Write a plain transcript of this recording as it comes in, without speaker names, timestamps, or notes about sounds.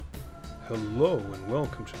Hello and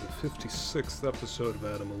welcome to the 56th episode of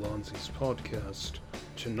Adam Alonzi's podcast.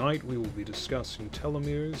 Tonight we will be discussing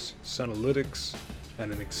telomeres, senolytics,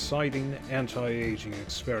 and an exciting anti-aging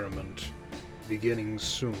experiment beginning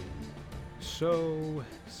soon. So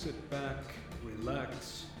sit back,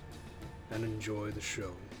 relax, and enjoy the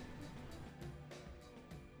show.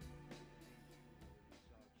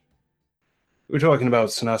 We're talking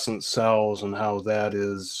about senescent cells and how that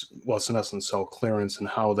is, senescent cell clearance and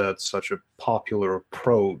how that's such a popular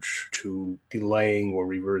approach to delaying or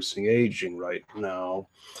reversing aging right now.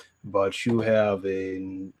 But you have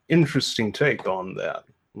an interesting take on that,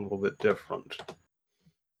 a little bit different.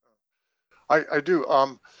 I do.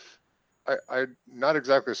 I'm not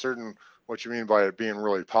exactly certain what you mean by it being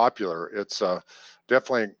really popular. It's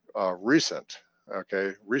definitely recent.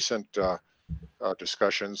 Okay, recent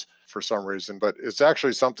discussions for some reason, but it's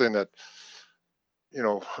actually something that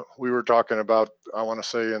we were talking about. I want to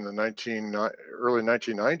say in the early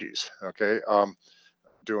 1990s. Okay,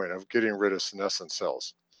 doing of getting rid of senescent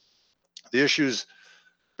cells. The issues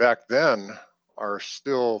back then are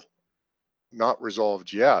still not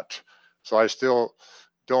resolved yet, so I still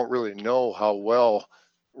don't really know how well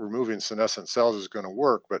removing senescent cells is going to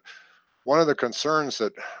work. But one of the concerns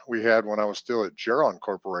that we had when I was still at Geron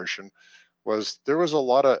Corporation was there was a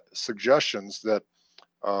lot of suggestions that,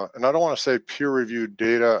 and I don't want to say peer-reviewed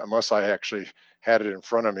data unless I actually had it in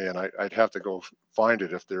front of me, and I'd have to go find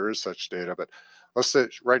it if there is such data. But let's say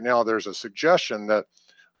right now there's a suggestion that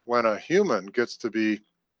when a human gets to be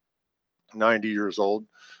 90 years old,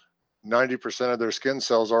 90% of their skin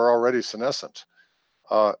cells are already senescent.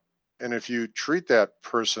 And if you treat that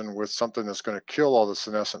person with something that's going to kill all the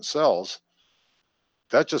senescent cells,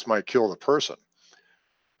 that just might kill the person.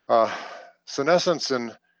 Senescence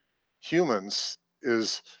in humans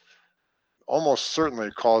is almost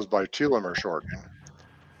certainly caused by telomere shortening,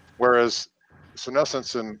 whereas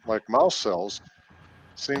senescence in like mouse cells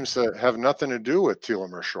seems to have nothing to do with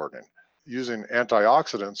telomere shortening. Using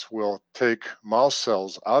antioxidants will take mouse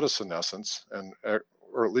cells out of senescence and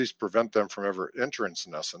or at least prevent them from ever entering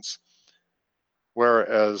senescence,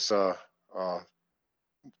 whereas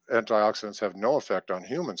antioxidants have no effect on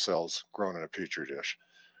human cells grown in a petri dish.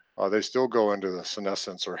 They still go into the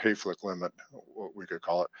senescence or Hayflick limit, what we could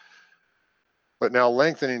call it. But now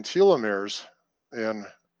lengthening telomeres in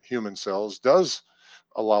human cells does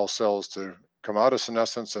allow cells to come out of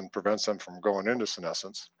senescence and prevents them from going into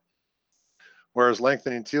senescence, whereas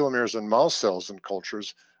lengthening telomeres in mouse cells in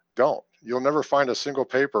cultures don't. You'll never find a single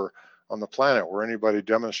paper on the planet where anybody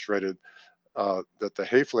demonstrated that the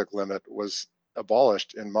Hayflick limit was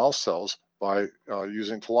abolished in mouse cells by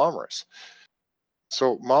using telomerase.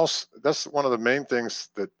 So that's one of the main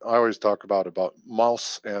things that I always talk about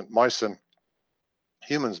mice and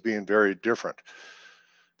humans being very different.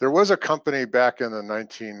 There was a company back in the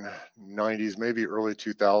 1990s, maybe early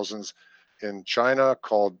 2000s in China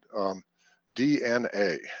called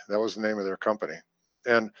DNA. That was the name of their company.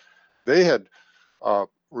 And they had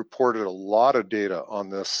reported a lot of data on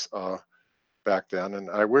this back then, and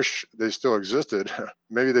I wish they still existed.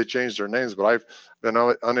 Maybe they changed their names, but I've been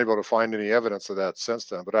unable to find any evidence of that since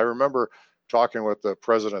then. But I remember talking with the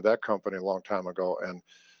president of that company a long time ago, and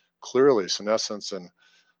clearly senescence in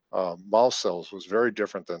mouse cells was very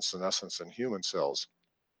different than senescence in human cells.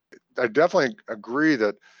 I definitely agree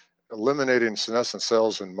that eliminating senescent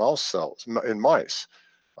cells in mice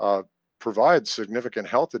provides significant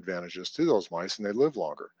health advantages to those mice, and they live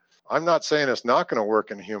longer. I'm not saying it's not going to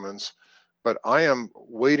work in humans, but I am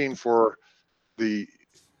waiting for the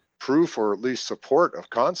proof or at least support of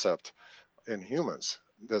concept in humans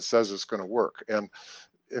that says it's going to work. And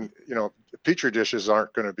petri dishes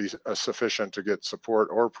aren't going to be sufficient to get support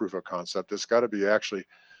or proof of concept. It's got to be actually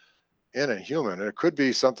in a human. And it could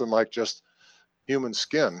be something like just human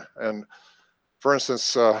skin. And for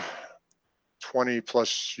instance, 20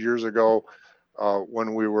 plus years ago,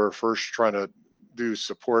 when we were first trying to do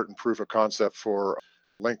support and proof of concept for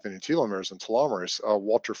lengthening telomeres and telomerase,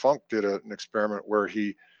 Walter Funk did an experiment where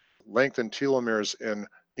he lengthened telomeres in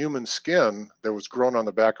human skin that was grown on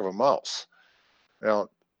the back of a mouse. Now,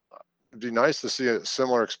 it'd be nice to see a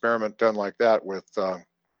similar experiment done like that with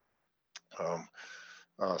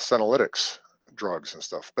senolytics drugs and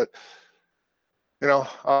stuff. But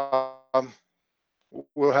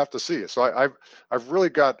we'll have to see. So I've really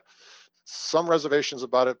got some reservations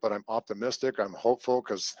about it, but I'm optimistic. I'm hopeful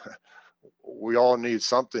because we all need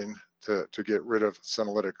something to get rid of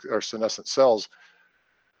senolytic or senescent cells.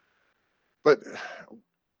 But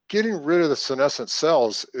getting rid of the senescent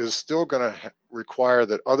cells is still going to require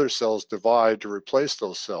that other cells divide to replace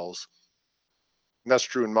those cells. And that's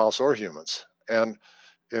true in mouse or humans. And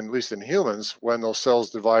at least in humans, when those cells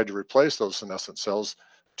divide to replace those senescent cells,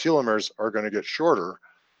 telomeres are going to get shorter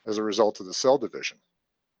as a result of the cell division.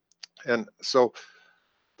 And so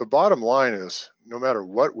the bottom line is, no matter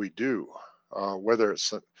what we do, whether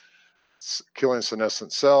it's killing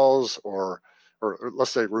senescent cells or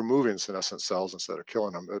let's say removing senescent cells instead of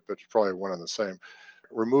killing them, but it's probably one and the same.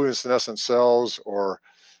 Removing senescent cells or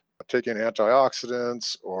taking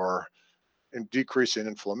antioxidants or decreasing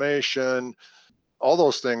inflammation, all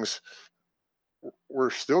those things, we're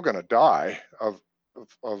still going to die of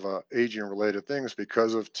aging related things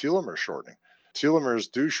because of telomere shortening.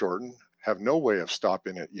 Telomeres do shorten, have no way of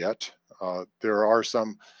stopping it yet. There are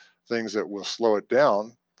some things that will slow it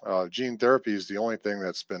down. Gene therapy is the only thing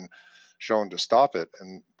that's been shown to stop it,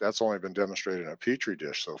 and that's only been demonstrated in a petri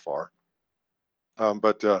dish so far.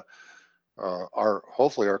 But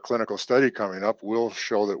hopefully our clinical study coming up will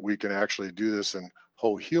show that we can actually do this in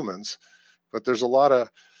whole humans. But there's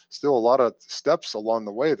still a lot of steps along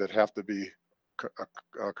the way that have to be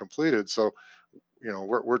completed. So,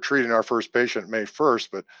 we're treating our first patient May 1st,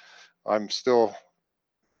 but I'm still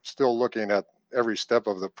looking at every step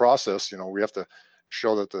of the process. We have to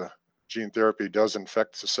show that the gene therapy does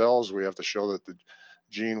infect the cells. We have to show that the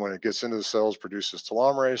gene, when it gets into the cells, produces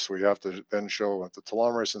telomerase. We have to then show that the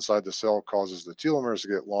telomerase inside the cell causes the telomeres to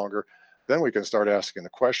get longer. Then we can start asking the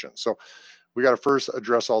question. So we got to first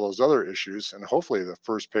address all those other issues, and hopefully the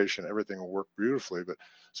first patient, everything will work beautifully. But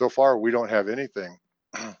so far, we don't have anything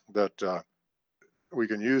that we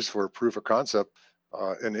can use for proof of concept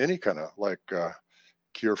in any kind of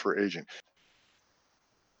cure for aging.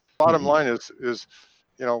 Bottom line is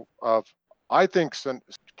I think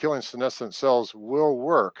killing senescent cells will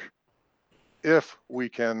work if we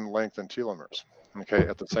can lengthen telomeres, okay,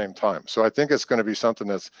 at the same time. So I think it's going to be something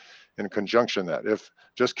that's in conjunction that if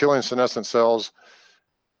just killing senescent cells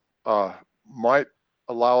might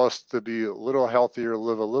allow us to be a little healthier,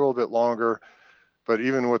 live a little bit longer, but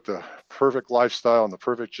even with the perfect lifestyle and the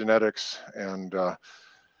perfect genetics, and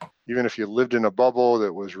even if you lived in a bubble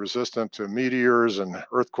that was resistant to meteors and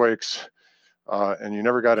earthquakes, and you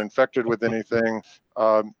never got infected with anything,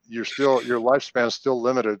 your lifespan is still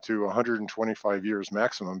limited to 125 years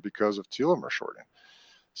maximum because of telomere shortening.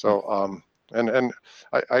 So, and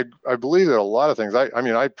I believe that a lot of things,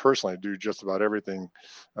 I personally do just about everything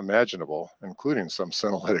imaginable, including some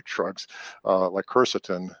senolytic drugs like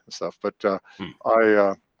quercetin and stuff. But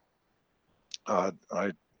I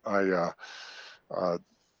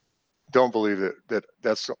don't believe that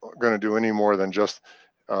that's going to do any more than just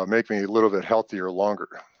make me a little bit healthier longer.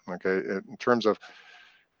 Okay, in terms of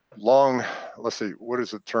let's see, what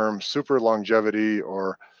is the term? Super longevity,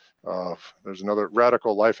 or there's another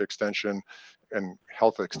radical life extension and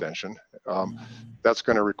health extension. That's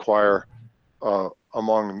going to require,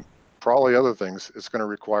 among probably other things, it's going to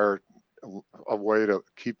require a way to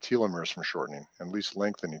keep telomeres from shortening, at least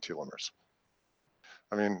lengthening telomeres.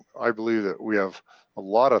 I mean, I believe that we have a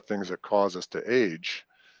lot of things that cause us to age.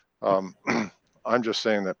 I'm just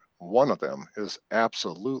saying that one of them is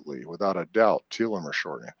absolutely, without a doubt, telomere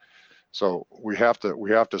shortening. So we have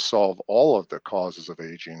to solve all of the causes of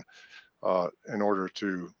aging in order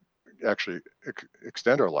to actually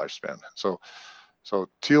extend our lifespan. So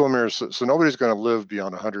telomeres. So nobody's going to live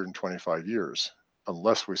beyond 125 years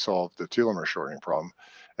unless we solve the telomere shortening problem,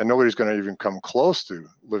 and nobody's going to even come close to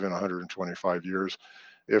living 125 years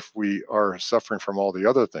if we are suffering from all the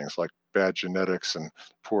other things like bad genetics and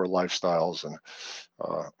poor lifestyles and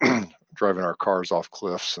driving our cars off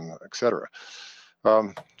cliffs and et cetera.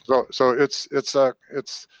 So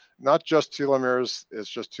it's not just telomeres. It's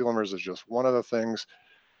just telomeres is just one of the things,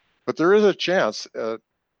 but there is a chance,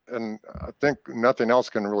 and I think nothing else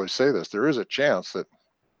can really say this. There is a chance that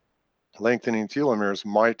lengthening telomeres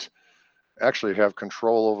might actually have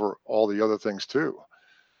control over all the other things too,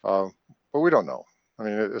 but we don't know. I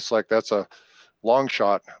mean, it's like that's a long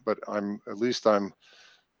shot, but I'm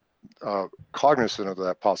cognizant of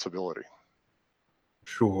that possibility.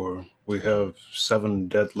 Sure, we have 7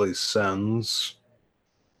 deadly sins.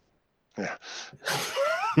 Yeah.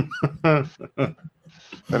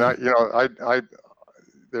 And I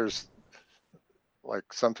there's,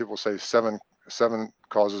 like, some people say seven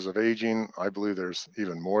causes of aging. I believe there's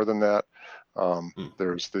even more than that.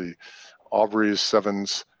 There's the Aubrey's seven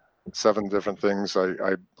different things.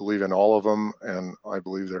 I believe in all of them, and I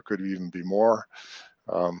believe there could even be more.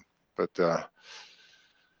 But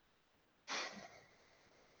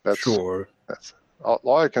that's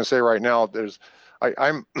all I can say right now.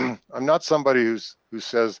 I'm not somebody who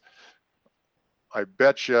says, I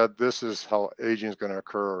bet you this is how aging is going to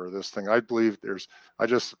occur or this thing. I believe I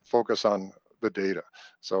just focus on the data.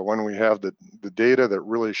 So when we have the data that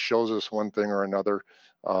really shows us one thing or another,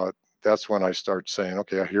 that's when I start saying,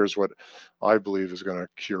 okay, here's what I believe is going to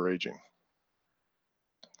cure aging.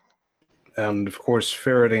 And of course,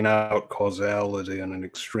 ferreting out causality in an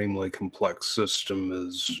extremely complex system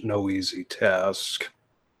is no easy task.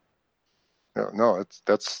 No,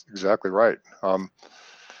 that's exactly right. But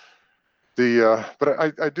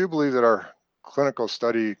I do believe that our clinical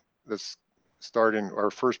study that's starting, our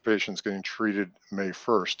first patient's getting treated May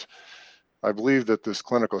 1st. I believe that this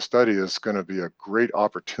clinical study is going to be a great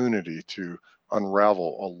opportunity to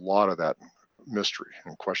unravel a lot of that mystery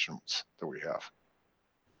and questions that we have.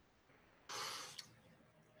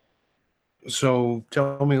 So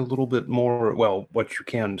tell me a little bit more, well, what you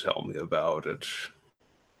can tell me about it.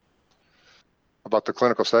 About the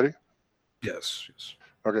clinical study? Yes.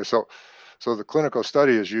 Okay, so the clinical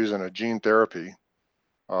study is using a gene therapy.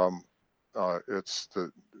 It's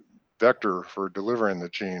the vector for delivering the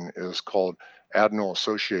gene is called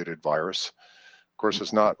adeno-associated virus. Of course,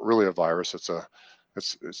 it's not really a virus.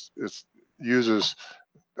 It uses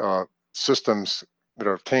systems that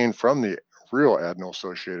are obtained from the real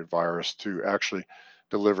adeno-associated virus to actually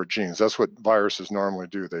deliver genes. That's what viruses normally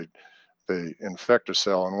do. They infect a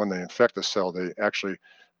cell, and when they infect the cell, they actually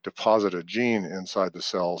deposit a gene inside the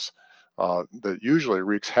cells that usually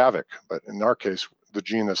wreaks havoc. But in our case, the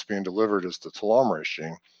gene that's being delivered is the telomerase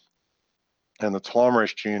gene, and the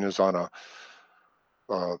telomerase gene is on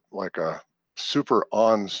like a super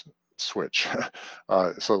on switch.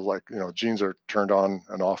 So like, genes are turned on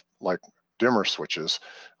and off like dimmer switches.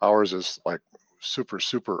 Ours is like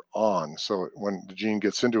super on. So when the gene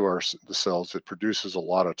gets into the cells, it produces a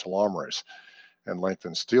lot of telomerase and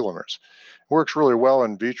lengthens telomeres. It works really well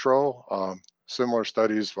in vitro. Similar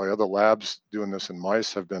studies by other labs doing this in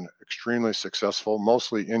mice have been extremely successful,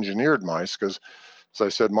 mostly engineered mice, because as I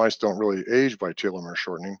said, mice don't really age by telomere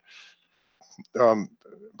shortening.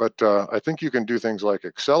 But I think you can do things like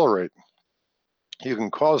accelerate. You can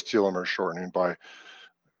cause telomere shortening by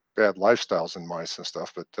bad lifestyles in mice and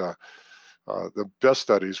stuff. But the best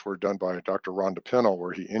studies were done by Dr. Rhonda Pinnell,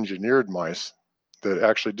 where he engineered mice that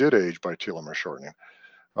actually did age by telomere shortening.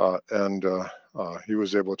 And he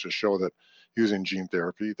was able to show that using gene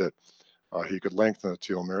therapy that he could lengthen the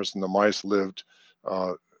telomeres, and the mice lived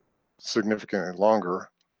significantly longer.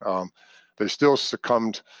 They still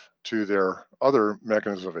succumbed to their other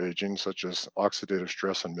mechanisms of aging, such as oxidative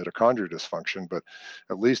stress and mitochondrial dysfunction, but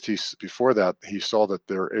at least before that, he saw that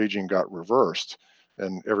their aging got reversed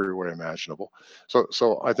in every way imaginable.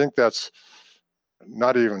 So I think that's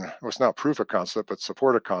it's not proof of concept, but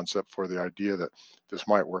support of concept for the idea that this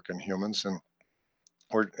might work in humans. And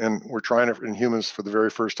we're trying it in humans for the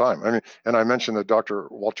very first time. I mean, and I mentioned that Dr.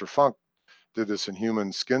 Walter Funk did this in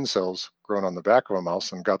human skin cells grown on the back of a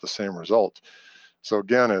mouse and got the same result. So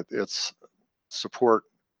again, it's support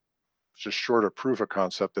just short of proof of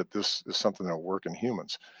concept that this is something that will work in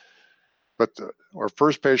humans. But our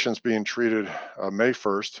first patient's being treated May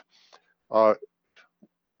 1st.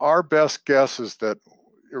 Our best guess is that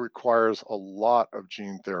it requires a lot of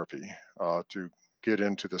gene therapy to get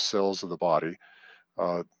into the cells of the body.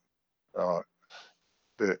 The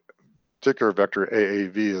particular vector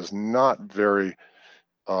AAV is not very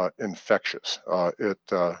infectious. It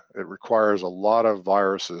requires a lot of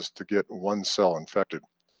viruses to get one cell infected.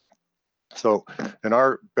 So in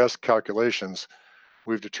our best calculations,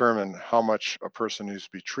 we've determined how much a person needs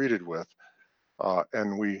to be treated with,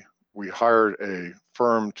 and we hired a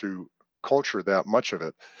firm to culture that much of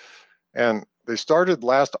it. And they started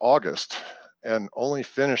last August and only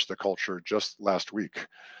finished the culture just last week.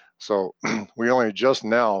 So we only just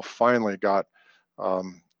now finally got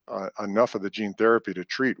enough of the gene therapy to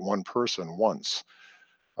treat one person once.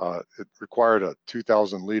 It required a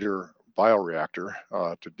 2,000 liter bioreactor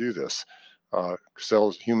to do this.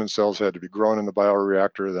 Human cells had to be grown in the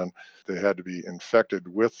bioreactor, then they had to be infected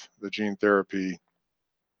with the gene therapy.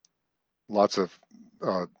 Lots of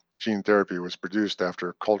gene therapy was produced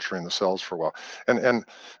after culturing the cells for a while. And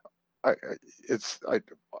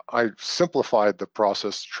I simplified the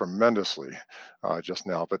process tremendously just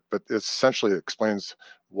now, but it essentially explains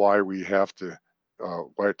why we have to,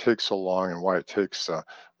 why it takes so long and why it takes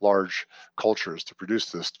large cultures to produce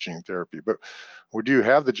this gene therapy. But we do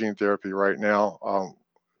have the gene therapy right now.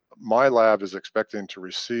 My lab is expecting to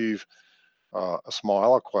receive a small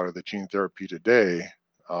aliquot of the gene therapy today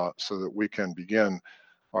so that we can begin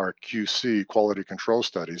our QC quality control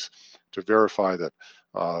studies to verify that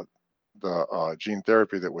the gene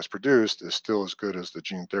therapy that was produced is still as good as the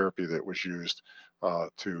gene therapy that was used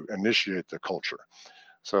to initiate the culture.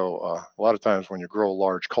 So a lot of times when you grow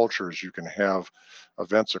large cultures, you can have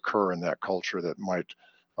events occur in that culture that might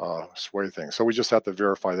sway things. So we just have to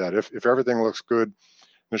verify that. If everything looks good,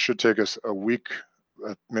 it should take us a week,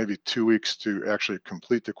 maybe 2 weeks to actually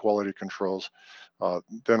complete the quality controls.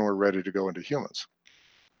 Then we're ready to go into humans.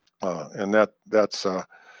 And that's, as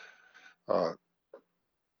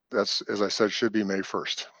I said, should be May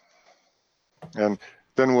 1st. And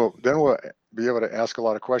then we'll be able to ask a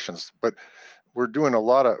lot of questions. But we're doing a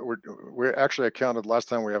lot of, we actually, I counted last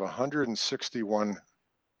time, we have 161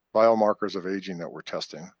 biomarkers of aging that we're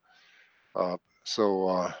testing.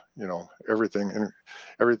 So you know, everything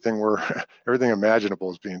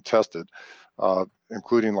imaginable is being tested,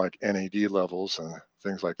 including like NAD levels and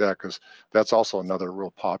things like that, because that's also another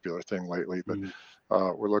real popular thing lately. But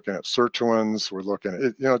we're looking at sirtuins, we're looking at,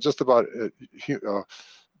 you know, just about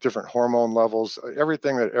different hormone levels.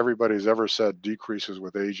 Everything that everybody's ever said decreases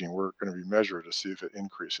with aging, we're going to be measured to see if it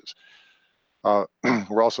increases.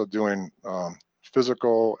 We're also doing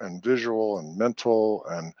physical and visual and mental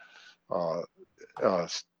and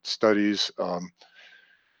studies.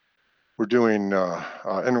 We're doing,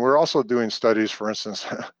 and we're also doing studies, for instance,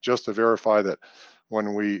 just to verify that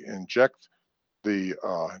when we inject the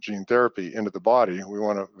gene therapy into the body, we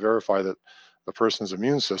want to verify that the person's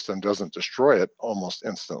immune system doesn't destroy it almost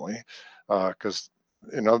instantly, because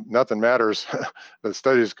you know, nothing matters. The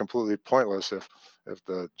study is completely pointless if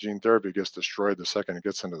the gene therapy gets destroyed the second it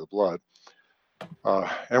gets into the blood.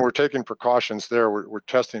 And we're taking precautions there. We're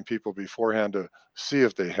testing people beforehand to see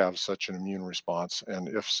if they have such an immune response, and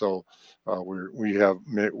if so, we have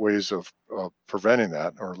ways of preventing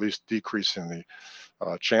that, or at least decreasing the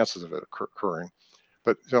chances of it occurring.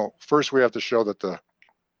 But you know, first we have to show that the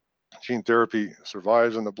gene therapy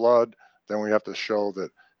survives in the blood. Then we have to show that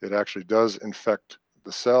it actually does infect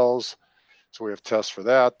the cells. So we have tests for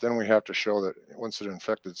that. Then we have to show that once it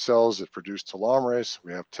infected cells, it produced telomerase.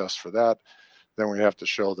 We have tests for that. Then we have to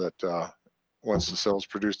show that once the cells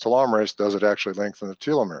produce telomerase, does it actually lengthen the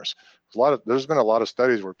telomeres? There's been a lot of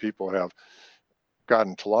studies where people have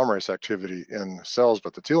gotten telomerase activity in cells,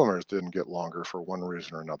 but the telomeres didn't get longer for one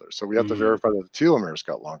reason or another. So we have to verify that the telomeres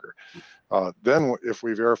got longer. Then if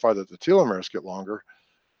we verify that the telomeres get longer,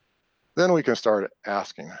 then we can start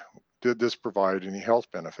asking, did this provide any health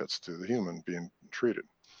benefits to the human being treated?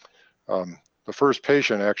 The first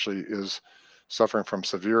patient actually is suffering from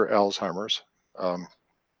severe Alzheimer's.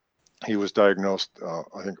 He was diagnosed,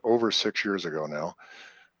 I think, over 6 years ago now.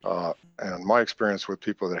 And my experience with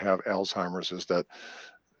people that have Alzheimer's is that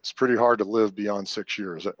it's pretty hard to live beyond 6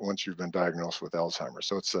 years once you've been diagnosed with Alzheimer's.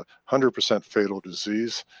 So it's a 100% fatal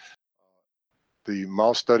disease. The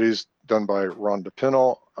mouse studies done by Rhonda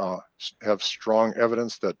Pinnell have strong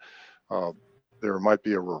evidence that there might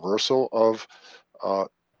be a reversal of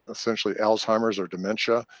essentially Alzheimer's or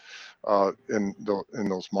dementia in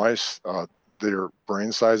those mice. Their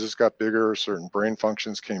brain sizes got bigger, certain brain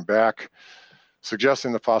functions came back,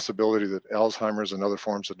 suggesting the possibility that Alzheimer's and other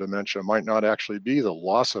forms of dementia might not actually be the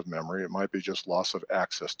loss of memory. It might be just loss of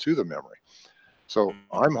access to the memory. So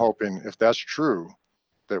I'm hoping, if that's true,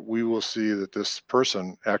 that we will see that this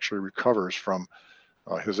person actually recovers from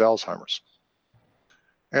his Alzheimer's.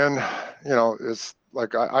 And you know, it's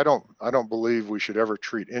like I don't believe we should ever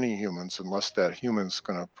treat any humans unless that human's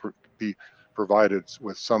going to be provided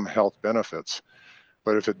with some health benefits.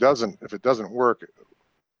 But if it doesn't work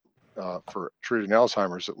for treating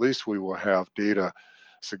Alzheimer's, at least we will have data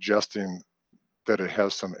suggesting that it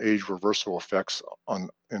has some age reversal effects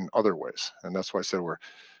in other ways. And that's why I said we're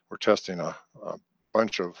testing a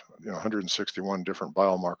bunch of 161 different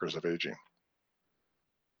biomarkers of aging.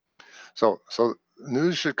 So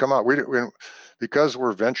news should come out. Because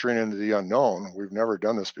we're venturing into the unknown, we've never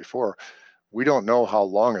done this before. We don't know how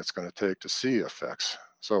long it's going to take to see effects.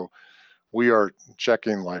 So we are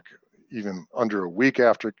checking like even under a week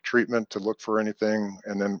after treatment to look for anything,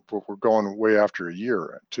 and then we're going way after a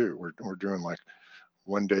year too. We're doing like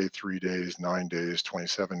 1 day, 3 days, 9 days,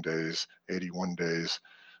 27 days, 81 days,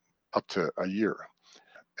 up to a year,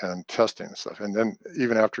 and testing and stuff. And then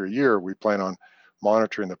even after a year, we plan on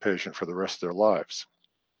monitoring the patient for the rest of their lives.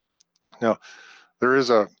 Now, there is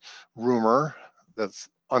a rumor that's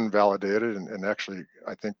unvalidated, and actually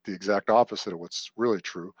I think the exact opposite of what's really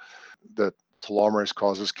true, that telomerase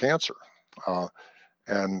causes cancer.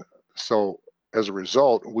 And so as a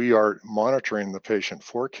result, we are monitoring the patient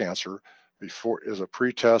for cancer before as a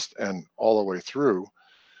pre-test and all the way through.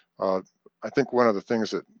 I think one of the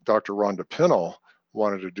things that Dr. Rhonda Pinnell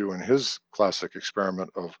wanted to do in his classic experiment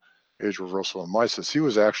of age reversal in mice is he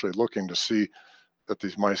was actually looking to see that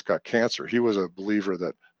these mice got cancer. He was a believer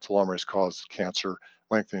that telomerase caused cancer,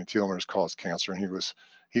 lengthening telomeres caused cancer, and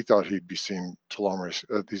he thought he'd be seeing telomerase,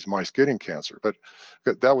 these mice getting cancer. But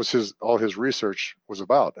that was all his research was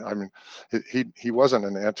about. I mean, he wasn't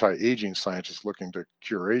an anti-aging scientist looking to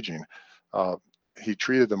cure aging. He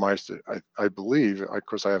treated the mice that I believe, of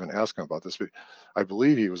course I haven't asked him about this, but I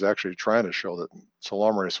believe he was actually trying to show that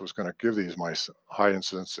telomerase was going to give these mice high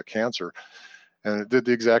incidence of cancer. And it did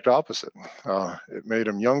the exact opposite. It made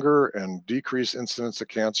them younger and decreased incidence of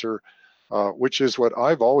cancer, which is what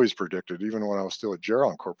I've always predicted, even when I was still at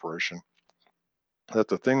Geron Corporation, that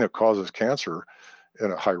the thing that causes cancer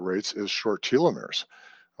at high rates is short telomeres.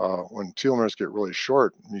 When telomeres get really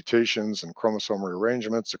short, mutations and chromosome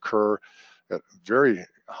rearrangements occur at very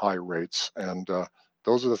high rates, and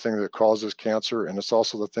those are the thing that causes cancer, and it's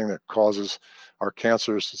also the thing that causes our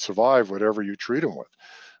cancers to survive whatever you treat them with.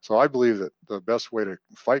 So I believe that the best way to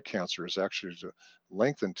fight cancer is actually to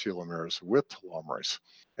lengthen telomeres with telomerase.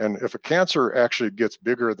 And if a cancer actually gets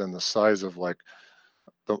bigger than the size of like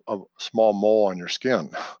a small mole on your skin,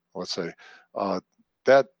 let's say,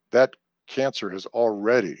 that cancer has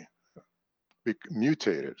already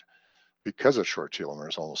mutated because of short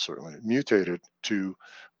telomeres, almost certainly mutated to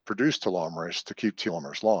produce telomerase to keep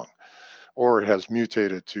telomeres long, or it has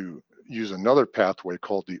mutated to use another pathway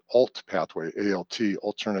called the ALT pathway, ALT,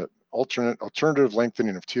 alternative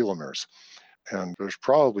lengthening of telomeres. And there's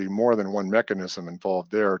probably more than one mechanism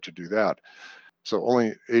involved there to do that. So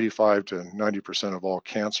only 85 to 90% of all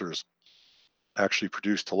cancers actually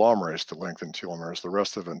produce telomerase to lengthen telomeres. The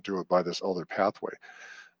rest of them do it by this other pathway.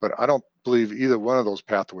 But I don't believe either one of those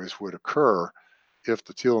pathways would occur if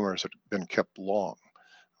the telomeres had been kept long.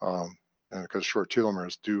 And because short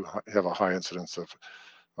telomeres do have a high incidence of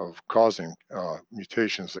causing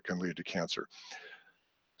mutations that can lead to cancer.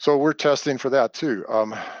 So we're testing for that too.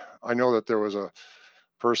 I know that there was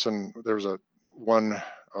one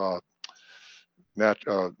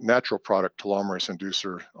natural product telomerase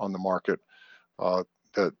inducer on the market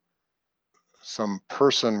that some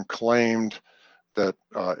person claimed that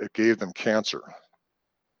it gave them cancer.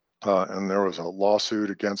 And there was a lawsuit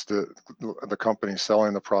against it, the company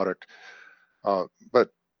selling the product. But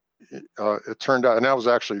it turned out, and I was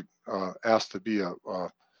actually asked to be a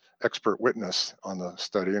expert witness on the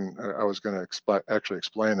study, and I was going to actually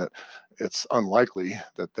explain that it's unlikely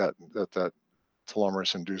that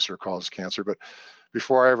telomerase inducer caused cancer. But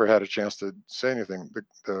before I ever had a chance to say anything,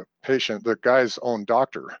 the guy's own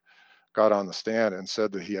doctor got on the stand and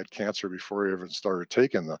said that he had cancer before he even started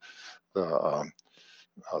taking the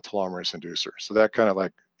telomerase inducer. So that kind of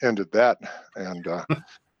like ended that. And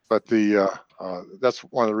but that's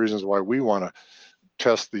one of the reasons why we want to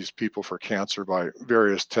test these people for cancer by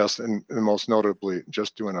various tests, and most notably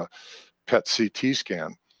just doing a PET CT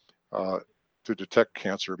scan to detect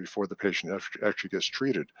cancer before the patient actually gets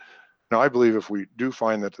treated. Now, I believe if we do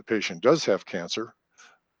find that the patient does have cancer,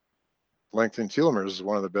 lengthening telomeres is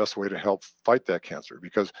one of the best way to help fight that cancer,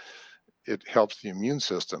 because it helps the immune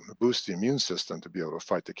system, boosts the immune system to be able to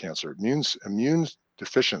fight the cancer. Immune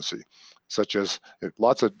deficiency, such as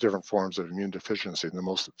lots of different forms of immune deficiency. The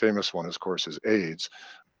most famous one, of course, is AIDS,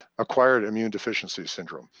 acquired immune deficiency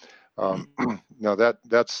syndrome. Now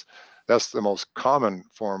that's the most common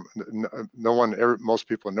form. Most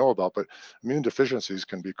people know about, but immune deficiencies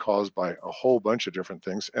can be caused by a whole bunch of different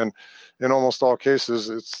things, and in almost all cases,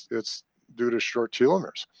 it's due to short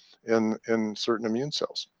telomeres in certain immune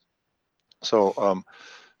cells. So,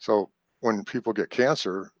 so when people get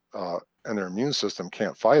cancer and their immune system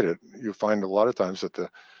can't fight it, you find a lot of times that the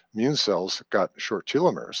immune cells got short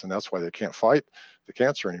telomeres, and that's why they can't fight the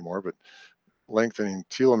cancer anymore. But lengthening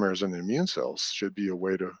telomeres in the immune cells should be a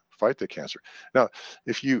way to fight the cancer. Now,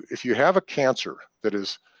 if you have a cancer that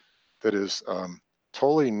is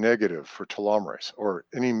totally negative for telomerase or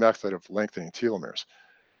any method of lengthening telomeres,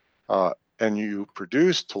 and you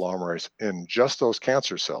produce telomerase in just those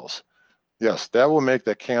cancer cells, yes, that will make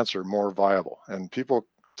that cancer more viable. And people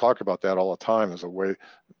talk about that all the time as a way,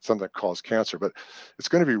 something that causes cancer, but it's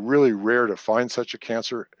going to be really rare to find such a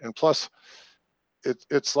cancer. And plus,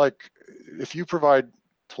 it's like if you provide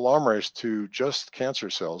telomerase to just cancer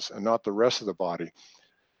cells and not the rest of the body,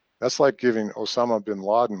 that's like giving Osama bin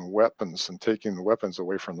Laden weapons and taking the weapons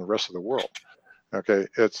away from the rest of the world. Okay,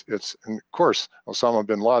 and of course, Osama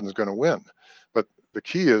bin Laden is going to win, but the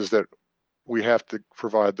key is that we have to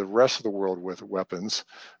provide the rest of the world with weapons.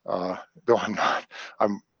 Though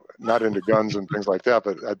I'm not into guns and things like that,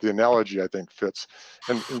 but the analogy I think fits.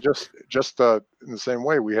 And just in the same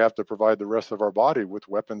way, we have to provide the rest of our body with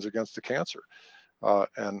weapons against the cancer.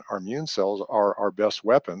 And our immune cells are our best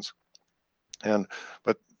weapons.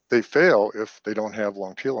 But they fail if they don't have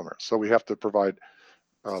long telomeres. So we have to provide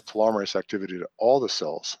telomerase activity to all the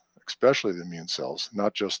cells, especially the immune cells,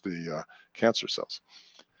 not just the cancer cells.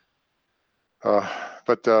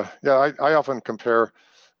 Yeah, I often compare.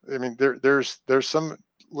 I mean, there's some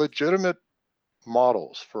legitimate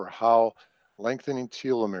models for how lengthening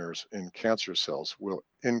telomeres in cancer cells will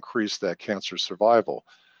increase that cancer survival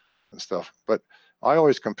and stuff. But I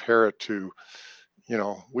always compare it to,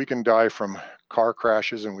 we can die from car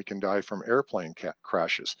crashes and we can die from airplane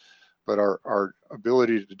crashes, but our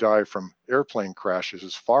ability to die from airplane crashes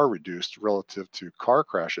is far reduced relative to car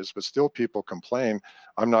crashes, but still people complain,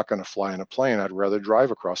 I'm not going to fly in a plane, I'd rather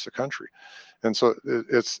drive across the country. And so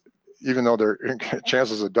it's, even though their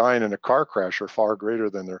chances of dying in a car crash are far greater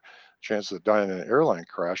than their chances of dying in an airline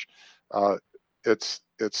crash, it's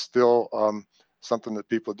still something that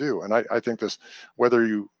people do. And I think this, whether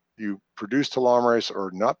you produce telomerase or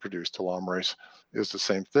not produce telomerase, is the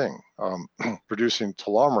same thing. Producing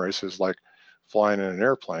telomerase is like flying in an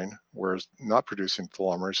airplane, whereas not producing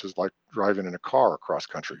telomerase is like driving in a car across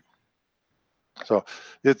country. So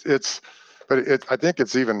I think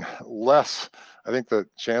it's even less. I think the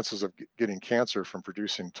chances of getting cancer from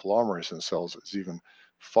producing telomerase in cells is even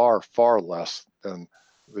far, far less than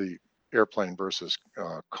the airplane versus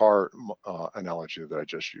car analogy that I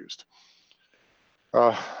just used.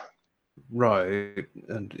 Right,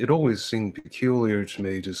 and it always seemed peculiar to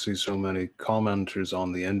me to see so many commenters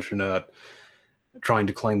on the internet trying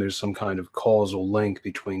to claim there's some kind of causal link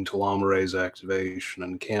between telomerase activation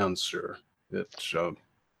and cancer.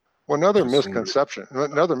 Well, another just seemed misconception,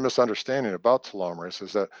 another misunderstanding about telomerase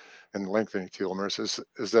is that, and lengthening telomeres,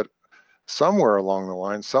 is that somewhere along the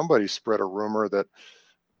line, somebody spread a rumor that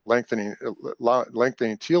lengthening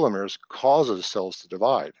telomeres causes cells to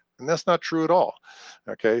divide. And that's not true at all,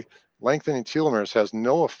 okay? Lengthening telomeres has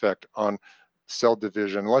no effect on cell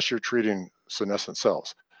division unless you're treating senescent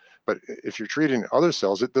cells. But if you're treating other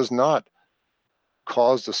cells, it does not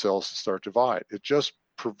cause the cells to start divide. It just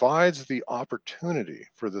provides the opportunity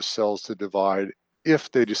for the cells to divide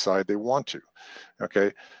if they decide they want to,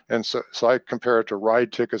 okay? And so I compare it to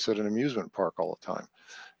ride tickets at an amusement park all the time.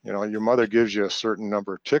 Your mother gives you a certain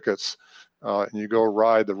number of tickets and you go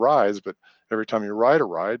ride the rides, but every time you ride a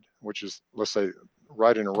ride, which is, let's say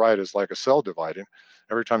riding a ride is like a cell dividing,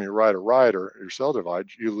 every time you ride a ride or your cell divide,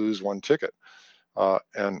 you lose one ticket.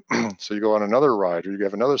 And so you go on another ride or you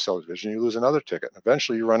have another cell division, you lose another ticket.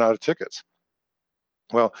 Eventually you run out of tickets.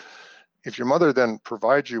 Well, if your mother then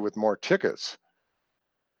provides you with more tickets,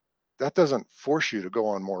 that doesn't force you to go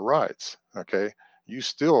on more rides, okay? You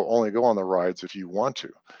still only go on the rides if you want to,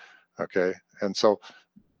 okay? And so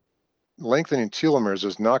lengthening telomeres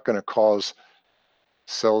is not going to cause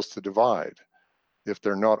cells to divide if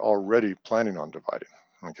they're not already planning on dividing,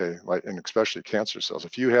 okay? And especially cancer cells.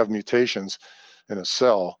 If you have mutations in a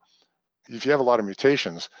cell, if you have a lot of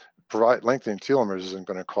mutations, lengthening telomeres isn't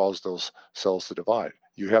going to cause those cells to divide.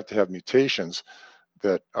 You have to have mutations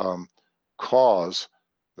that cause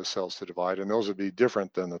the cells to divide, and those would be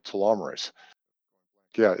different than the telomerase.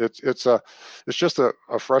 Yeah, it's just a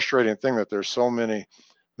frustrating thing that there's so many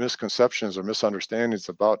misconceptions or misunderstandings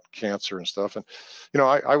about cancer and stuff. And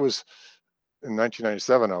I was in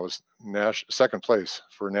 1997, I was second place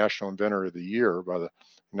for National Inventor of the Year by the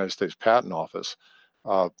United States Patent Office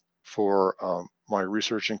for my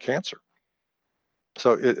research in cancer.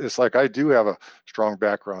 So it's like I do have a strong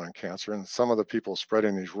background in cancer, and some of the people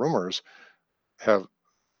spreading these rumors have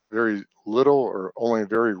very little or only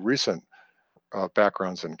very recent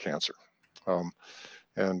backgrounds in cancer.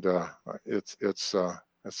 And it's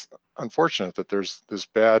unfortunate that there's this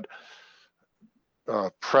bad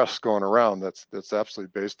press going around that's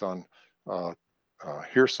absolutely based on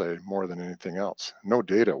hearsay more than anything else. No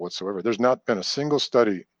data whatsoever. There's not been a single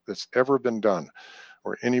study that's ever been done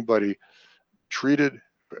where anybody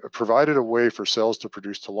provided a way for cells to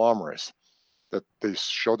produce telomerase that they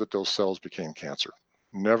showed that those cells became cancer.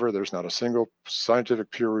 Never. There's not a single scientific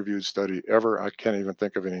peer-reviewed study ever. I can't even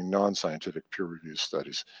think of any non-scientific peer-reviewed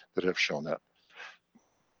studies that have shown that.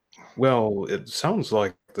 Well, it sounds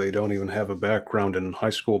like they don't even have a background in high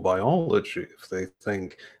school biology if they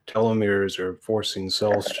think telomeres are forcing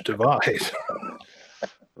cells to divide.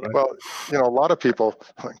 Right? Well, a lot of people,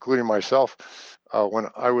 including myself, when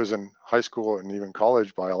I was in high school and even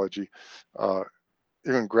college biology,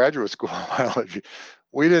 even graduate school biology,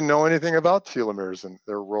 we didn't know anything about telomeres and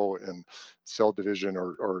their role in cell division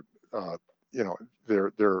or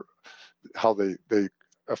their how they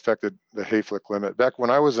affected the Hayflick limit. Back when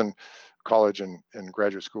I was in college and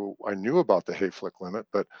graduate school, I knew about the Hayflick limit,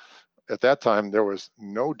 but at that time, there was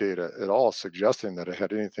no data at all suggesting that it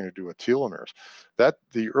had anything to do with telomeres. That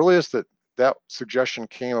the earliest that suggestion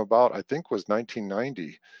came about, I think, was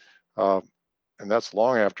 1990. And that's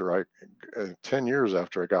long after 10 years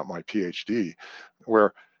after I got my PhD,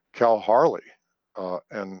 where Cal Harley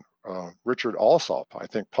and Richard Alsop, I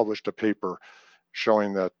think, published a paper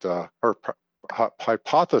showing that, or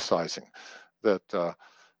hypothesizing that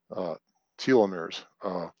telomeres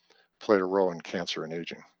played a role in cancer and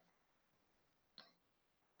aging.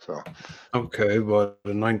 So. Okay, but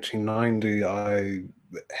in 1990, I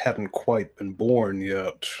hadn't quite been born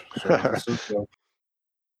yet. So this is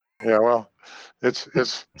Yeah, well, it's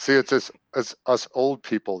us old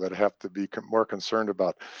people that have to be more concerned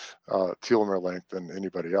about telomere length than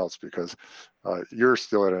anybody else, because you're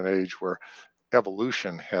still at an age where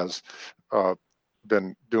evolution has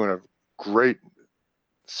been doing a great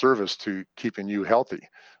service to keeping you healthy.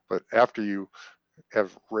 But after you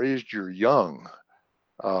have raised your young,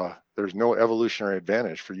 there's no evolutionary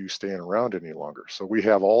advantage for you staying around any longer. So we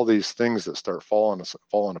have all these things that start falling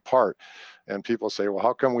apart, and people say, well,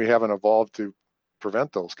 how come we haven't evolved to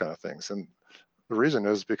prevent those kind of things? And the reason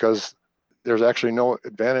is because there's actually no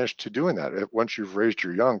advantage to doing that once you've raised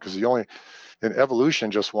your young, because and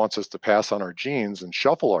evolution just wants us to pass on our genes and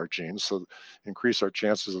shuffle our genes, so increase our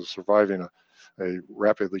chances of surviving a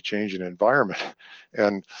rapidly changing environment.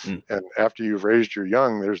 And after you've raised your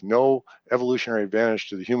young, there's no evolutionary advantage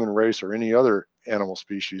to the human race or any other animal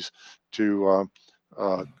species to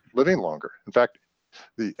living longer. In fact,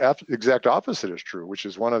 the exact opposite is true, which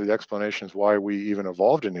is one of the explanations why we even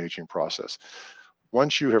evolved an aging process.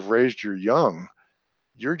 Once you have raised your young,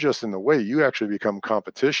 you're just in the way. You actually become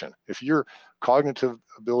competition. If your cognitive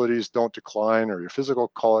abilities don't decline or your physical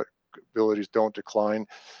abilities don't decline,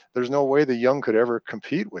 there's no way the young could ever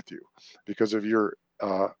compete with you because of your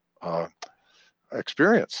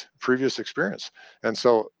previous experience. And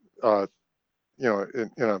so,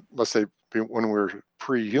 let's say when we're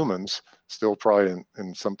pre-humans, still probably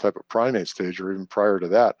in some type of primate stage or even prior to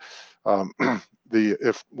that,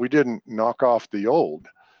 if we didn't knock off the old,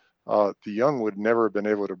 the young would never have been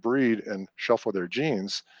able to breed and shuffle their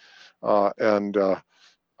genes and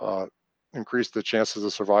increase the chances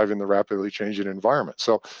of surviving the rapidly changing environment.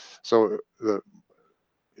 So the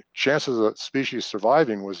chances of species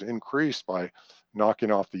surviving was increased by knocking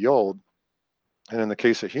off the old. And in the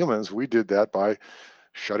case of humans, we did that by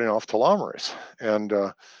shutting off telomerase. And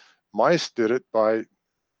mice did it by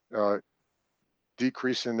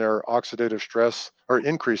decreasing their oxidative stress, or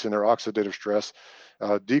increasing their oxidative stress,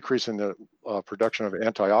 decreasing the production of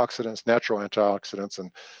antioxidants, natural antioxidants,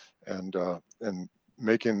 and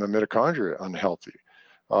making the mitochondria unhealthy.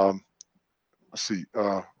 Let's see,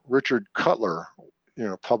 Richard Cutler,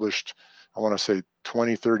 published, I want to say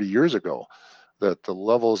 20, 30 years ago, that the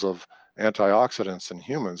levels of antioxidants in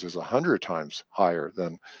humans is 100 times higher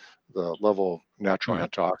than the level of natural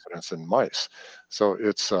antioxidants in mice. So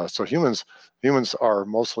it's so humans are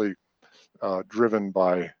mostly driven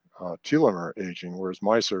by telomere aging, whereas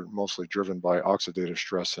mice are mostly driven by oxidative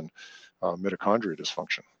stress and mitochondria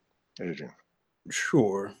dysfunction aging.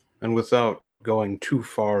 Sure. And without going too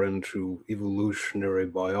far into evolutionary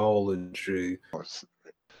biology,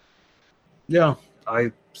 yeah,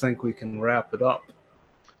 I think we can wrap it up.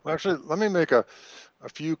 Well, actually, let me make a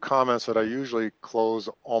few comments that I usually close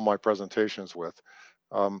all my presentations with.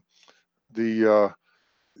 Lengthening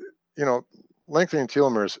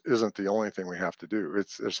telomeres isn't the only thing we have to do.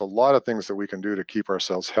 There's a lot of things that we can do to keep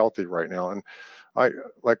ourselves healthy right now. And I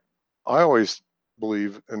always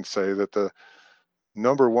believe and say that the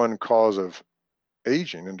number one cause of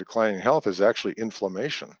aging and declining health is actually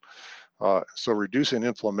inflammation. So reducing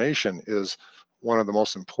inflammation is one of the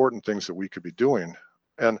most important things that we could be doing.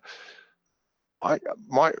 And the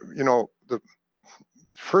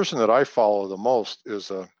person that I follow the most is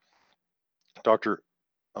Dr.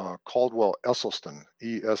 Caldwell Esselstyn,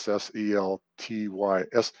 Esseltyn.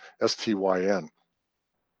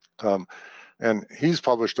 And he's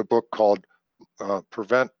published a book called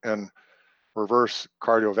Prevent and Reverse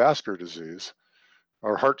Cardiovascular Disease,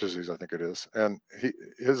 or Heart Disease, I think it is. And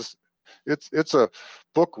it's a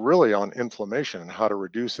book really on inflammation and how to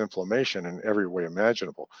reduce inflammation in every way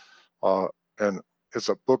imaginable. And it's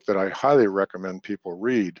a book that I highly recommend people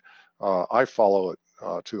read. I follow it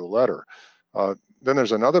to the letter. Then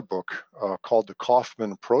there's another book called The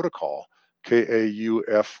Kaufmann Protocol,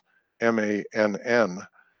 Kaufmann,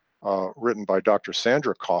 written by Dr.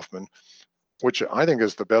 Sandra Kaufmann, which I think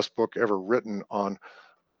is the best book ever written on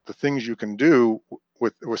the things you can do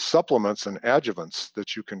with supplements and adjuvants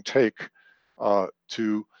that you can take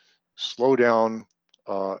to slow down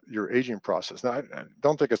your aging process. Now, I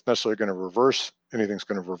don't think it's necessarily going to reverse anything's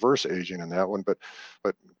going to reverse aging in that one, but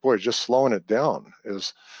boy, just slowing it down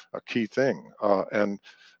is a key thing. And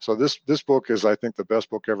so this book is, I think, the best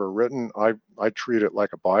book ever written. I treat it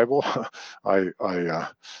like a Bible. I'm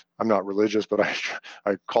not religious, but I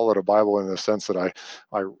call it a Bible in the sense that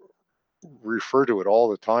I refer to it all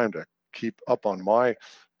the time to keep up on my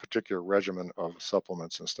particular regimen of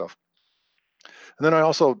supplements and stuff. And then I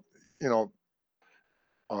also,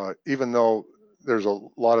 even though there's a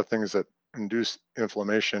lot of things that induce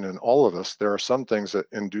inflammation in all of us, there are some things that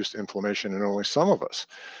induce inflammation in only some of us.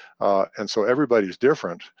 And so everybody's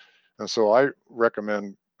different. And so I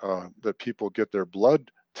recommend that people get their blood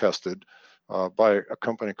tested by a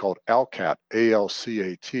company called ALCAT,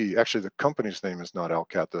 A-L-C-A-T. Actually, the company's name is not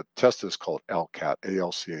ALCAT. The test is called ALCAT,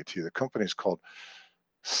 A-L-C-A-T. The company's called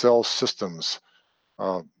Cell Systems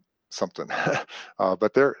something.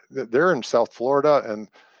 But they're in South Florida, and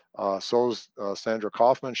so's Sandra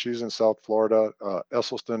Kaufman. She's in South Florida.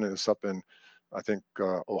 Esselstyn is up in, I think,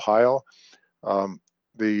 Ohio. But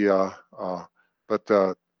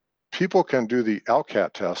people can do the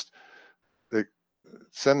ALCAT test. They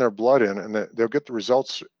send their blood in, and they'll get the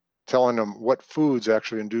results telling them what foods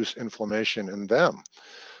actually induce inflammation in them.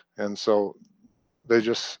 And so they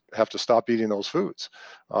just have to stop eating those foods.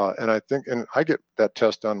 And I get that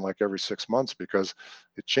test done like every 6 months because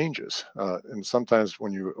it changes. And sometimes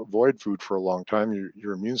when you avoid food for a long time,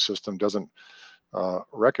 your immune system doesn't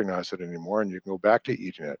recognize it anymore, and you can go back to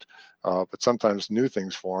eating it. But sometimes new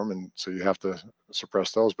things form, and so you have to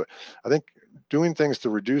suppress those. But I think doing things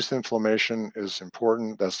to reduce inflammation is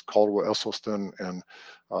important. That's Caldwell-Esselstyn and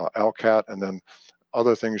ALCAT. And then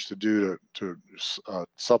other things to do to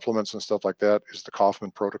supplements and stuff like that is the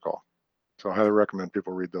Kaufman protocol. So I highly recommend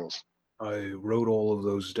people read those. I wrote all of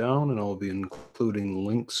those down, and I'll be including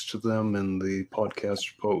links to them in the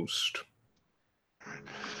podcast post.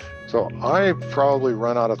 So I probably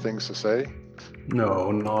run out of things to say.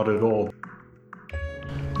 No, not at all.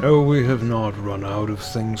 No, we have not run out of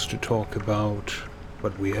things to talk about,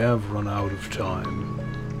 but we have run out of time.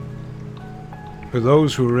 For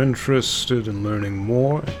those who are interested in learning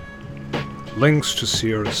more, links to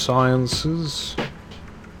Sierra Sciences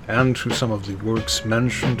and to some of the works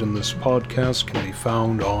mentioned in this podcast can be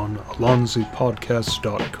found on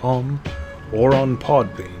alonzipodcast.com or on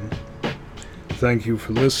Podbean. Thank you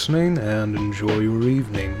for listening and enjoy your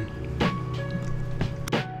evening.